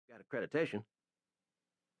got accreditation.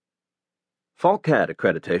 Falk had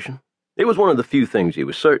accreditation. It was one of the few things he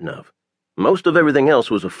was certain of. Most of everything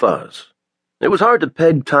else was a fuzz. It was hard to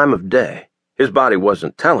peg time of day. His body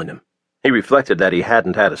wasn't telling him. He reflected that he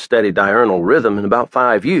hadn't had a steady diurnal rhythm in about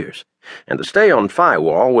 5 years, and the stay on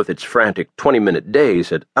firewall with its frantic 20-minute days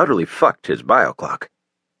had utterly fucked his bioclock.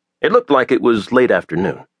 It looked like it was late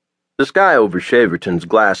afternoon. The sky over Shaverton's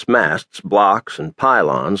glass masts, blocks, and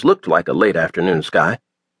pylons looked like a late afternoon sky.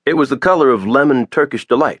 It was the color of lemon Turkish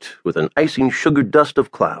delight with an icing sugar dust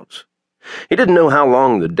of clouds. He didn't know how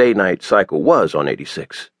long the day-night cycle was on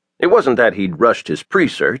 86. It wasn't that he'd rushed his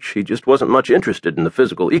pre-search, he just wasn't much interested in the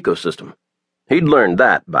physical ecosystem. He'd learned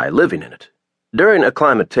that by living in it. During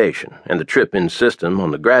acclimatation and the trip in system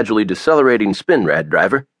on the gradually decelerating spinrad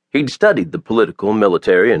driver, he'd studied the political,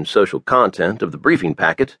 military, and social content of the briefing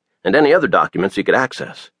packet and any other documents he could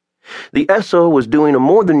access. The SO was doing a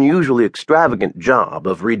more than usually extravagant job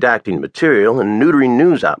of redacting material and neutering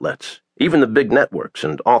news outlets, even the big networks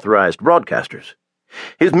and authorized broadcasters.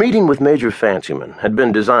 His meeting with Major Fancyman had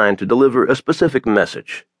been designed to deliver a specific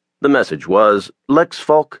message. The message was, Lex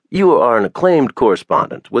Falk, you are an acclaimed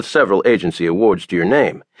correspondent with several agency awards to your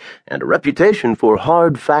name, and a reputation for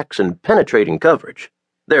hard facts and penetrating coverage.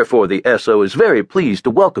 Therefore, the SO is very pleased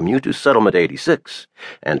to welcome you to Settlement 86,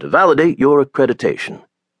 and to validate your accreditation.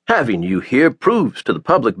 Having you here proves to the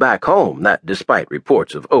public back home that, despite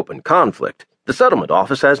reports of open conflict, the Settlement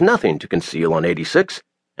Office has nothing to conceal on 86,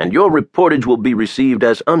 and your reportage will be received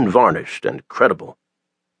as unvarnished and credible.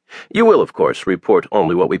 You will, of course, report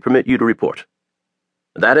only what we permit you to report.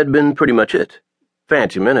 That had been pretty much it.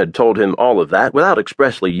 Fancyman had told him all of that without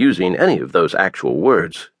expressly using any of those actual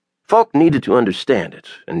words. Falk needed to understand it,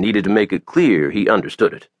 and needed to make it clear he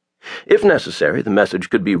understood it. If necessary, the message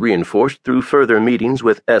could be reinforced through further meetings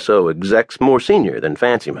with SO execs more senior than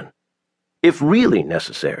Fancyman. If really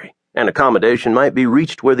necessary, an accommodation might be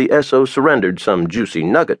reached where the SO surrendered some juicy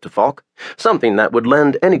nugget to Falk, something that would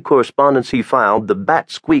lend any correspondence he filed the bat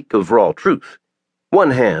squeak of raw truth.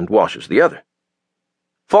 One hand washes the other.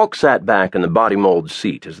 Falk sat back in the body mold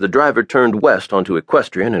seat as the driver turned west onto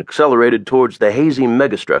Equestrian and accelerated towards the hazy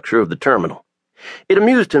megastructure of the terminal. It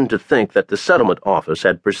amused him to think that the Settlement Office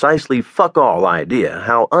had precisely fuck-all idea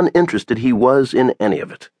how uninterested he was in any of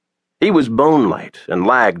it. He was bone-light and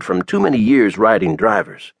lagged from too many years riding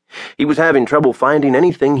drivers. He was having trouble finding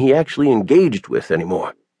anything he actually engaged with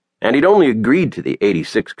anymore, and he'd only agreed to the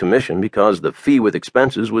 86 commission because the fee with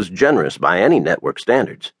expenses was generous by any network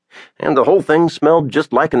standards, and the whole thing smelled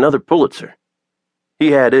just like another Pulitzer.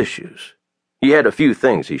 He had issues. He had a few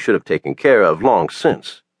things he should have taken care of long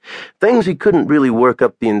since, things he couldn't really work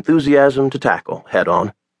up the enthusiasm to tackle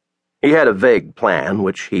head-on. He had a vague plan,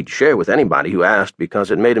 which he'd share with anybody who asked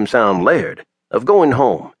because it made him sound layered, of going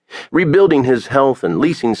home, rebuilding his health and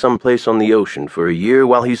leasing someplace on the ocean for a year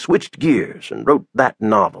while he switched gears and wrote that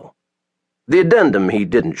novel. The addendum he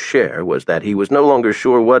didn't share was that he was no longer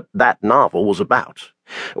sure what that novel was about,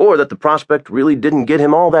 or that the prospect really didn't get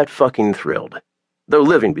him all that fucking thrilled, though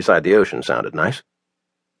living beside the ocean sounded nice.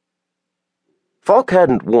 Falk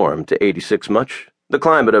hadn't warmed to 86 much. The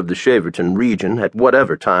climate of the Shaverton region, at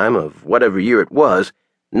whatever time of whatever year it was,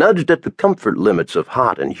 nudged at the comfort limits of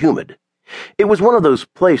hot and humid. It was one of those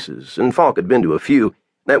places, and Falk had been to a few,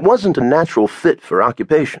 that wasn't a natural fit for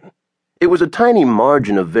occupation. It was a tiny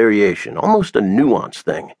margin of variation, almost a nuance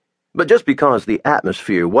thing. But just because the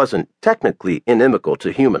atmosphere wasn't technically inimical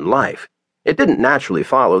to human life, it didn't naturally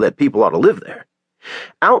follow that people ought to live there.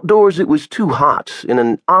 Outdoors it was too hot in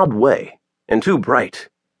an odd way, and too bright.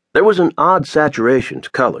 There was an odd saturation to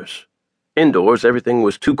colors. Indoors everything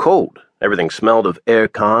was too cold. Everything smelled of air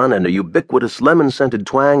con and a ubiquitous lemon-scented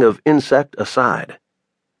twang of insect aside.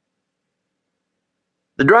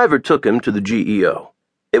 The driver took him to the GEO.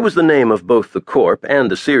 It was the name of both the Corp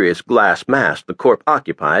and the serious glass mast the Corp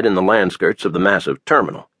occupied in the landskirts of the massive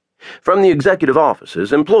terminal. From the executive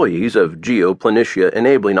offices, employees of Geoplanitia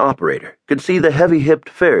Enabling Operator could see the heavy-hipped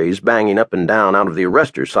ferries banging up and down out of the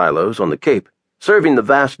arrestor silos on the Cape, serving the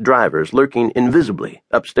vast drivers lurking invisibly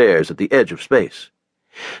upstairs at the edge of space.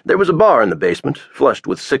 There was a bar in the basement, flushed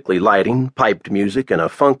with sickly lighting, piped music, and a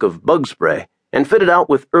funk of bug spray, and fitted out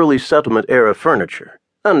with early settlement-era furniture,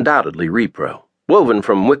 undoubtedly repro, woven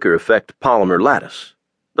from wicker-effect polymer lattice.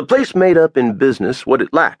 The place made up in business what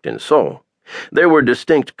it lacked in soul. There were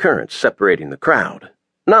distinct currents separating the crowd,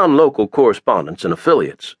 non-local correspondents and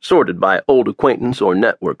affiliates, sorted by old acquaintance or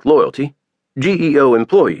network loyalty, GEO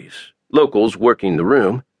employees, locals working the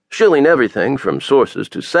room, shilling everything from sources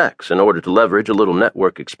to sex in order to leverage a little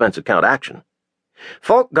network expense account action.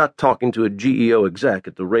 Falk got talking to a GEO exec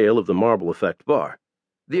at the rail of the Marble Effect bar.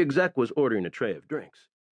 The exec was ordering a tray of drinks.